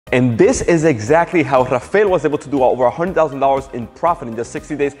And this is exactly how Rafael was able to do over $100,000 in profit in just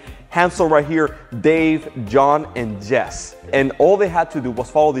 60 days. Hansel right here, Dave, John, and Jess. And all they had to do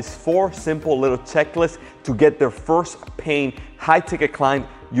was follow these 4 simple little checklists to get their first paying high ticket client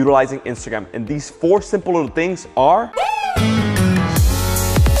utilizing Instagram. And these 4 simple little things are...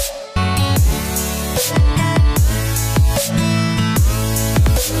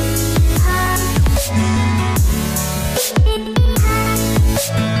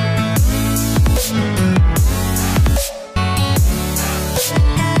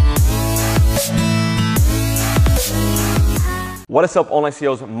 What is up, online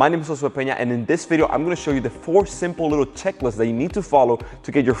CEOs? My name is Josue Pena, and in this video, I'm going to show you the 4 simple little checklists that you need to follow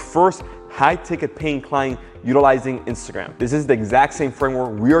to get your first high ticket paying client utilizing Instagram. This is the exact same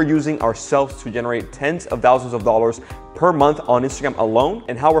framework we are using ourselves to generate tens of thousands of dollars per month on Instagram alone,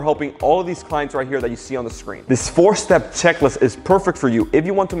 and how we're helping all of these clients right here that you see on the screen. This 4-step checklist is perfect for you if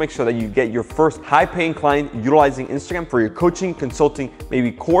you want to make sure that you get your first high paying client utilizing Instagram for your coaching, consulting,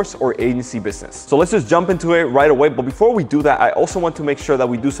 maybe course or agency business. So let's just jump into it right away. But before we do that, I also want to make sure that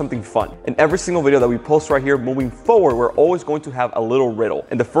we do something fun. In every single video that we post right here, moving forward, we're always going to have a little riddle.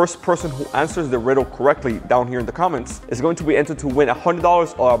 And the first person who answers the riddle correctly down here in the comments is going to be entered to win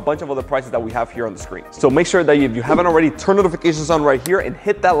 $100 or a bunch of other prizes that we have here on the screen. So make sure that if you haven't already, turn notifications on right here and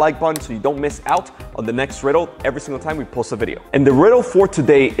hit that like button so you don't miss out on the next riddle every single time we post a video. And the riddle for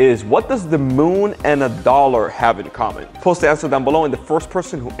today is, what does the moon and a dollar have in common? Post the answer down below, and the first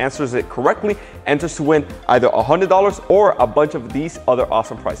person who answers it correctly enters to win either $100 or a bunch of these other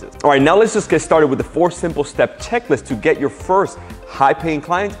awesome prizes. All right, now let's just get started with the 4 simple step checklist to get your first high paying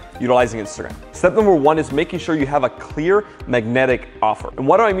client utilizing Instagram. Step number 1 is making sure you have a clear magnetic offer. And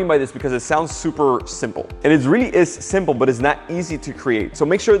what do I mean by this? Because it sounds super simple. And it really is simple, but it's not easy to create. So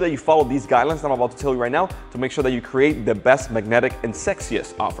make sure that you follow these guidelines that I'm about to tell you right now to make sure that you create the best magnetic and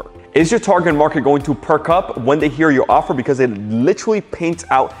sexiest offer. Is your target market going to perk up when they hear your offer? Because it literally paints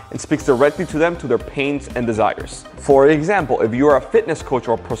out and speaks directly to them, to their pains and desires. For example, if you're a fitness coach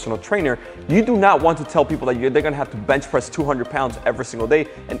or a personal trainer, you do not want to tell people that they're going to have to bench press 200 pounds every single day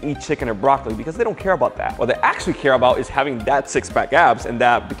and eat chicken or broccoli, because they don't care about that. What they actually care about is having that 6-pack abs and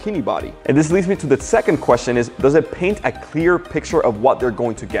that bikini body. And this leads me to the second question is, does it paint a clear picture of what they're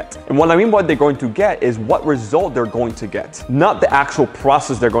going to get? And what I mean by what they're going to get is what result they're going to get, not the actual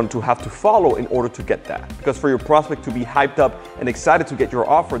process they're going to have to follow in order to get that. Because for your prospect to be hyped up and excited to get your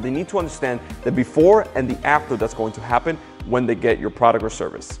offer, they need to understand the before and the after that's going to happen when they get your product or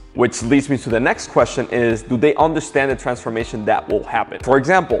service. Which leads me to the next question is, do they understand the transformation that will happen? For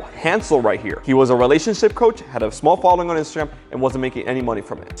example, Hansel right here, he was a relationship coach, had a small following on Instagram, and wasn't making any money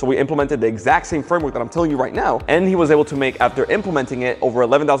from it. So we implemented the exact same framework that I'm telling you right now, and he was able to make, after implementing it, over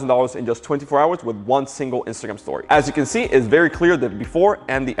 $11,000 in just 24 hours with one single Instagram story. As you can see, it's very clear the before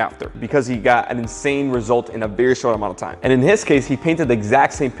and the after, because he got an insane result in a very short amount of time. And in his case, he painted the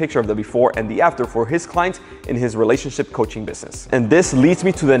exact same picture of the before and the after for his clients in his relationship coaching business. And this leads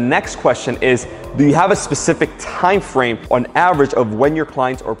me to the next question is, do you have a specific time frame on average of when your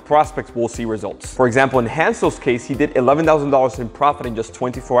clients or prospects will see results? For example, in Hansel's case, he did $11,000 in profit in just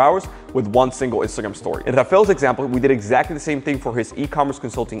 24 hours with one single Instagram story. In Rafael's example, we did exactly the same thing for his e-commerce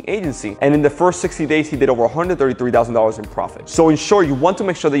consulting agency, and in the first 60 days, he did over $133,000 in profit. So in short, you want to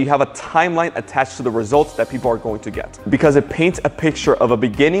make sure that you have a timeline attached to the results that people are going to get, because it paints a picture of a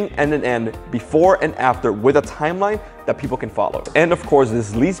beginning and an end, before and after, with a timeline that people can follow. And of course,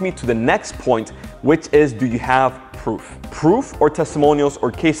 this leads me to the next point, which is, do you have proof? Proof or testimonials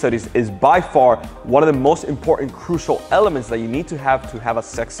or case studies is by far one of the most important, crucial elements that you need to have a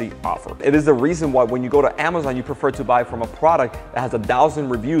sexy offer. It is the reason why when you go to Amazon, you prefer to buy from a product that has 1,000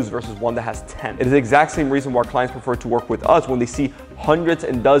 reviews versus one that has 10. It is the exact same reason why clients prefer to work with us when they see hundreds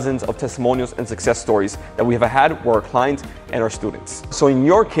and dozens of testimonials and success stories that we have had with our clients and our students. So in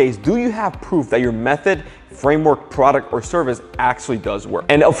your case, do you have proof that your method, framework, product, or service actually does work?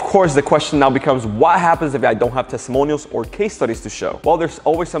 And of course, the question now becomes, what happens if I don't have testimonials or case studies to show? Well, there's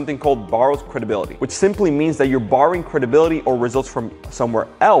always something called borrowed credibility, which simply means that you're borrowing credibility or results from somewhere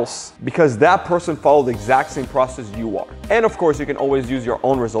else because that person followed the exact same process you are. And of course, you can always use your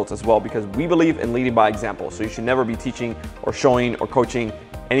own results as well, because we believe in leading by example. So you should never be teaching or showing or coaching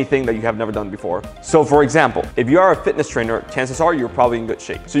anything that you have never done before. So for example, if you are a fitness trainer, chances are you're probably in good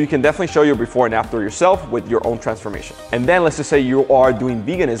shape. So you can definitely show your before and after yourself with your own transformation. And then let's just say you are doing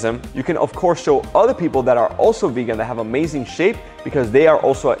veganism. You can of course show other people that are also vegan that have amazing shape, because they are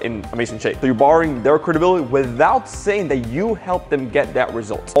also in amazing shape. So you're borrowing their credibility without saying that you helped them get that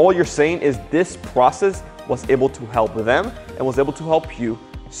result. All you're saying is this process was able to help them and was able to help you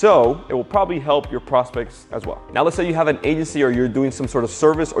So it will probably help your prospects as well. Now, let's say you have an agency or you're doing some sort of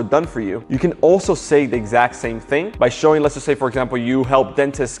service or done for you. You can also say the exact same thing by showing, let's just say, for example, you help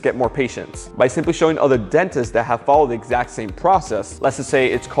dentists get more patients by simply showing other dentists that have followed the exact same process. Let's just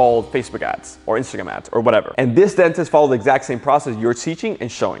say it's called Facebook ads or Instagram ads or whatever. And this dentist followed the exact same process you're teaching and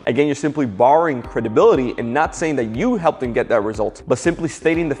showing. Again, you're simply borrowing credibility and not saying that you helped them get that result, but simply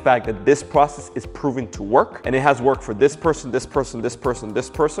stating the fact that this process is proven to work and it has worked for this person, this person, this person, this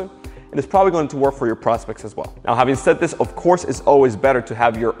person, and it's probably going to work for your prospects as well. Now, having said this, of course, it's always better to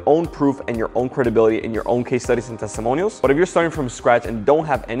have your own proof and your own credibility in your own case studies and testimonials. But if you're starting from scratch and don't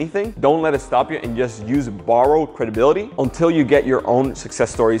have anything, don't let it stop you and just use borrowed credibility until you get your own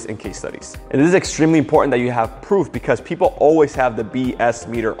success stories and case studies. And this is extremely important that you have proof because people always have the BS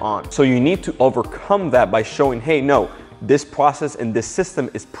meter on. So you need to overcome that by showing, hey, no, this process and this system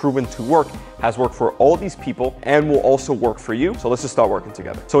is proven to work, has worked for all these people, and will also work for you. So let's just start working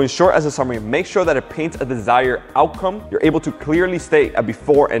together. So in short, as a summary, make sure that it paints a desired outcome. You're able to clearly state a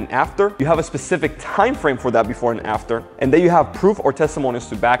before and after. You have a specific time frame for that before and after, and then you have proof or testimonials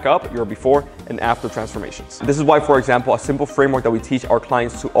to back up your before and after transformations. This is why, for example, a simple framework that we teach our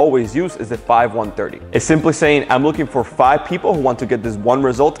clients to always use is the 5-1-30. It's simply saying, I'm looking for 5 people who want to get this one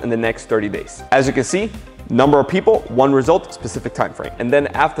result in the next 30 days. As you can see, number of people, one result, specific time frame. And then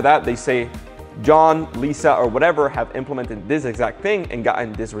after that, they say, John, Lisa, or whatever have implemented this exact thing and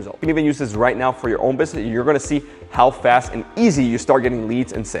gotten this result. You can even use this right now for your own business. You're gonna see how fast and easy you start getting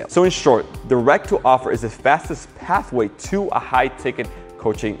leads and sales. So in short, direct to offer is the fastest pathway to a high ticket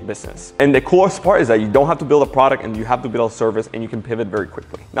coaching business. And the coolest part is that you don't have to build a product and you have to build a service and you can pivot very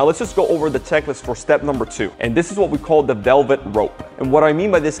quickly. Now let's just go over the checklist for step number 2. And this is what we call the velvet rope. And what I mean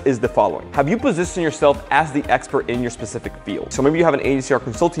by this is the following. Have you positioned yourself as the expert in your specific field? So maybe you have an agency or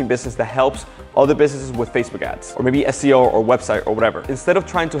consulting business that helps other businesses with Facebook ads, or maybe SEO or website or whatever. Instead of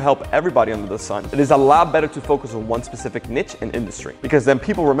trying to help everybody under the sun, it is a lot better to focus on one specific niche and industry, because then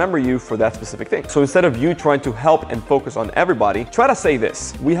people remember you for that specific thing. So instead of you trying to help and focus on everybody, try to say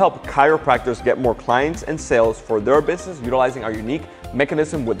this: we help chiropractors get more clients and sales for their business utilizing our unique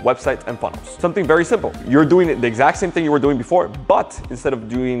mechanism with websites and funnels. Something very simple. You're doing the exact same thing you were doing before, but instead of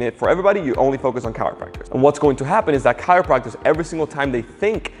doing it for everybody, you only focus on chiropractors. And what's going to happen is that chiropractors, every single time they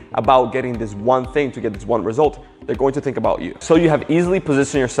think about getting this one thing to get this one result, they're going to think about you. So you have easily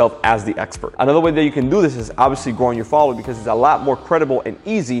positioned yourself as the expert. Another way that you can do this is obviously growing your following, because it's a lot more credible and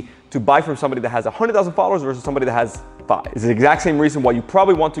easy to buy from somebody that has 100,000 followers versus somebody that has 5. It's the exact same reason why you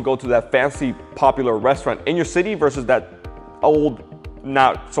probably want to go to that fancy, popular restaurant in your city versus that old,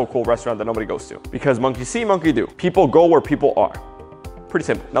 not so cool restaurant that nobody goes to. Because monkey see, monkey do. People go where people are. Pretty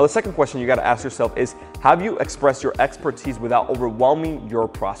simple. Now, the second question you got to ask yourself is, have you expressed your expertise without overwhelming your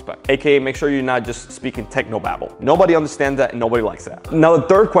prospect? AKA, make sure you're not just speaking technobabble. Nobody understands that and nobody likes that. Now, the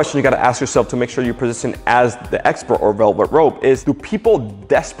third question you got to ask yourself to make sure you're positioned as the expert or velvet rope is, do people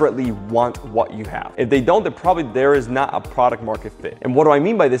desperately want what you have? If they don't, then probably there is not a product market fit. And what do I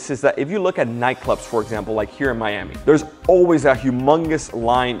mean by this is that if you look at nightclubs, for example, like here in Miami, there's always a humongous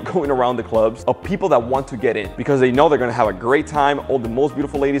line going around the clubs of people that want to get in because they know they're going to have a great time. All the most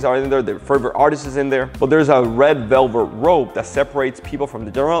beautiful ladies are in there, their favorite artist is in there, but there's a red velvet rope that separates people from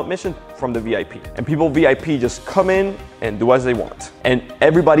the general admission from the VIP. And people VIP just come in and do as they want. And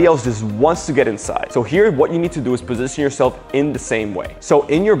everybody else just wants to get inside. So here, what you need to do is position yourself in the same way. So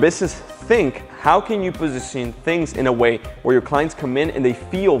in your business, think, how can you position things in a way where your clients come in and they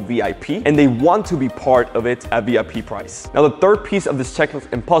feel VIP and they want to be part of it at VIP price? Now, the third piece of this checklist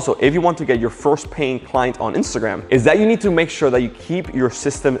and puzzle, if you want to get your first paying client on Instagram, is that you need to make sure that you keep your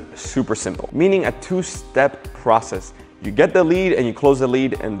system super simple, meaning a 2-step process. You get the lead and you close the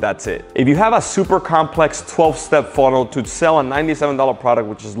lead, and that's it. If you have a super complex 12-step funnel to sell a $97 product,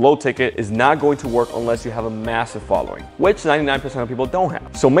 which is low ticket, is not going to work unless you have a massive following, which 99% of people don't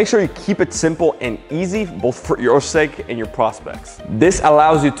have. So make sure you keep it simple and easy, both for your sake and your prospects. This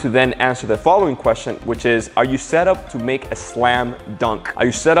allows you to then answer the following question, which is, are you set up to make a slam dunk? Are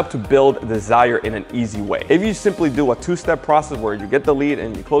you set up to build desire in an easy way? If you simply do a 2-step process where you get the lead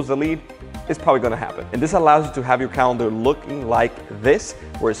and you close the lead, it's probably going to happen. And this allows you to have your calendar looking like this,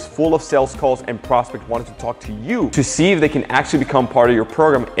 where it's full of sales calls and prospects wanting to talk to you to see if they can actually become part of your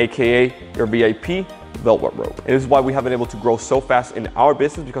program, aka your VIP velvet rope. And this is why we have been able to grow so fast in our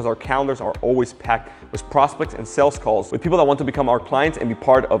business, because our calendars are always packed with prospects and sales calls with people that want to become our clients and be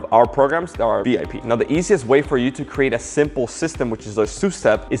part of our programs that are VIP. Now, the easiest way for you to create a simple system, which is a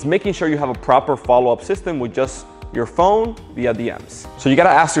 2-step, is making sure you have a proper follow-up system with just your phone, via DMs. So you gotta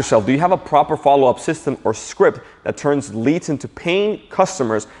ask yourself, do you have a proper follow-up system or script that turns leads into paying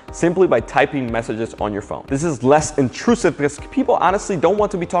customers simply by typing messages on your phone? This is less intrusive because people honestly don't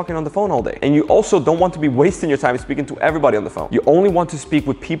want to be talking on the phone all day. And you also don't want to be wasting your time speaking to everybody on the phone. You only want to speak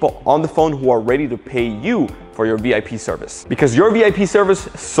with people on the phone who are ready to pay you for your VIP service. Because your VIP service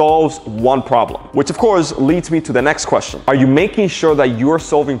solves one problem, which of course leads me to the next question. Are you making sure that you're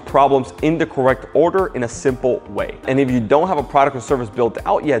solving problems in the correct order in a simple way? And if you don't have a product or service built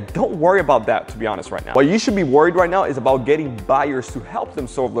out yet, don't worry about that, to be honest, right now. What you should be worried right now is about getting buyers to help them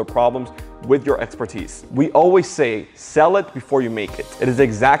solve their problems with your expertise. We always say, sell it before you make it. It is the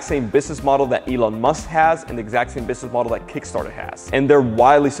exact same business model that Elon Musk has and the exact same business model that Kickstarter has. And they're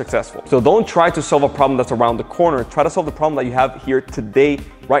wildly successful. So don't try to solve a problem that's around the corner. Try to solve the problem that you have here today,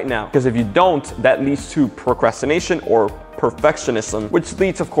 right now. Because if you don't, that leads to procrastination or perfectionism, which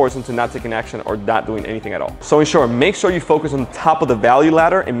leads, of course, into not taking action or not doing anything at all. So in short, make sure you focus on the top of the value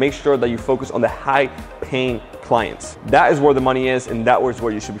ladder and make sure that you focus on the high-paying clients. That is where the money is, and that is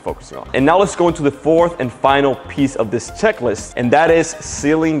where you should be focusing on. And now let's go into the fourth and final piece of this checklist, and that is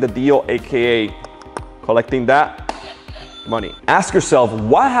sealing the deal, aka collecting that money. Ask yourself,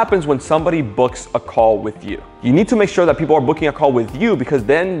 what happens when somebody books a call with you? You need to make sure that people are booking a call with you because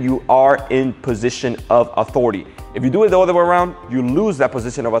then you are in position of authority. If you do it the other way around, you lose that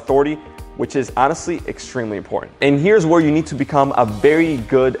position of authority, which is honestly extremely important. And here's where you need to become a very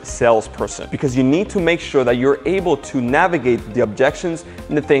good salesperson because you need to make sure that you're able to navigate the objections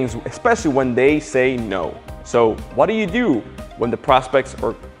and the things, especially when they say no. So what do you do when the prospects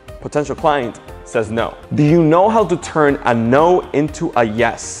or potential client says no? Do you know how to turn a no into a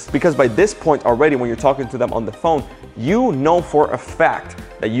yes? Because by this point already, when you're talking to them on the phone, you know for a fact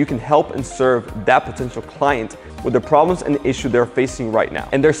that you can help and serve that potential client with the problems and the issue they're facing right now.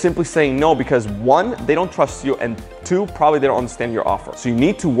 And they're simply saying no because one, they don't trust you, and two, probably they don't understand your offer. So you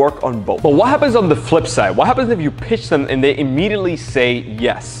need to work on both. But what happens on the flip side? What happens if you pitch them and they immediately say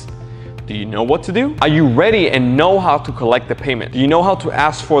yes? Do you know what to do? Are you ready and know how to collect the payment? Do you know how to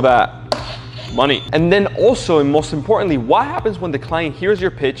ask for that money? And then also, and most importantly, what happens when the client hears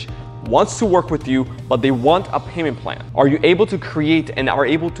your pitch, wants to work with you, but they want a payment plan? Are you able to create and are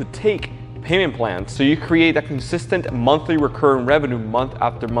able to take payment plans so you create a consistent monthly recurring revenue month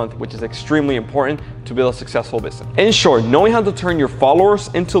after month, which is extremely important to build a successful business? In short, knowing how to turn your followers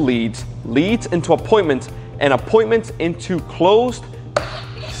into leads, leads into appointments, and appointments into closed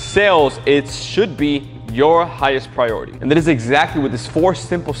sales, it should be your highest priority. And that is exactly with this 4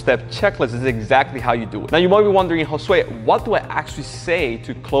 simple step checklist is exactly how you do it. Now you might be wondering, Josue, what do I actually say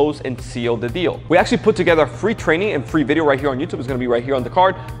to close and seal the deal? We actually put together a free training and free video right here on YouTube. It's gonna be right here on the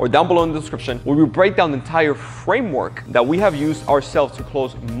card or down below in the description, where we break down the entire framework that we have used ourselves to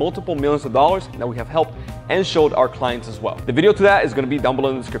close multiple millions of dollars that we have helped and showed our clients as well. The video to that is gonna be down below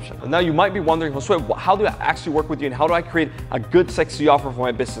in the description. And now you might be wondering, Josue, how do I actually work with you and how do I create a good, sexy offer for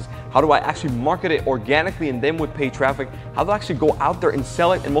my business? How do I actually market it organically and then with paid traffic? How do I actually go out there and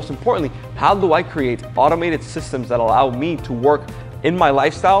sell it? And most importantly, how do I create automated systems that allow me to work in my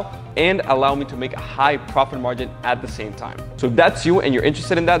lifestyle and allow me to make a high profit margin at the same time? So if that's you and you're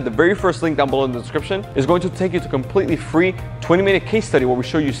interested in that, the very first link down below in the description is going to take you to a completely free 20-minute case study where we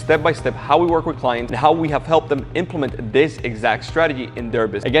show you step by step how we work with clients and how we have helped them implement this exact strategy in their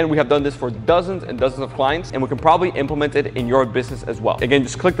business. Again, we have done this for dozens and dozens of clients, and we can probably implement it in your business as well. Again,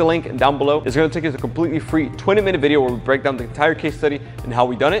 just click the link down below. It's going to take you to a completely free 20-minute video where we break down the entire case study and how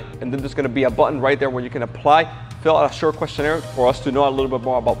we done it. And then there's going to be a button right there where you can apply, fill out a short questionnaire for us to know a little bit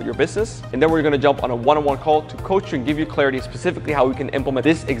more about your business. And then we're gonna jump on a one-on-one call to coach you and give you clarity specifically how we can implement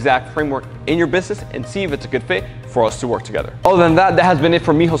this exact framework in your business and see if it's a good fit for us to work together. Other than that, that has been it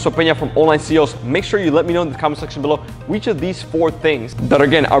from me, Josue Pena from Online CEOs. Make sure you let me know in the comment section below which of these 4 things that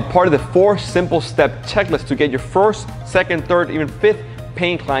again are part of the 4 simple step checklist to get your first, second, third, even 5th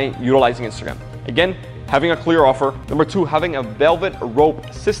paying client utilizing Instagram. Again, having a clear offer. Number 2, having a velvet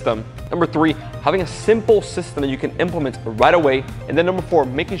rope system. Number 3, having a simple system that you can implement right away. And then number 4,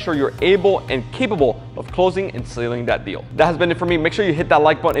 making sure you're able and capable of closing and sealing that deal. That has been it for me. Make sure you hit that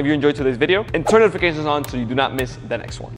like button if you enjoyed today's video and turn notifications on so you do not miss the next one.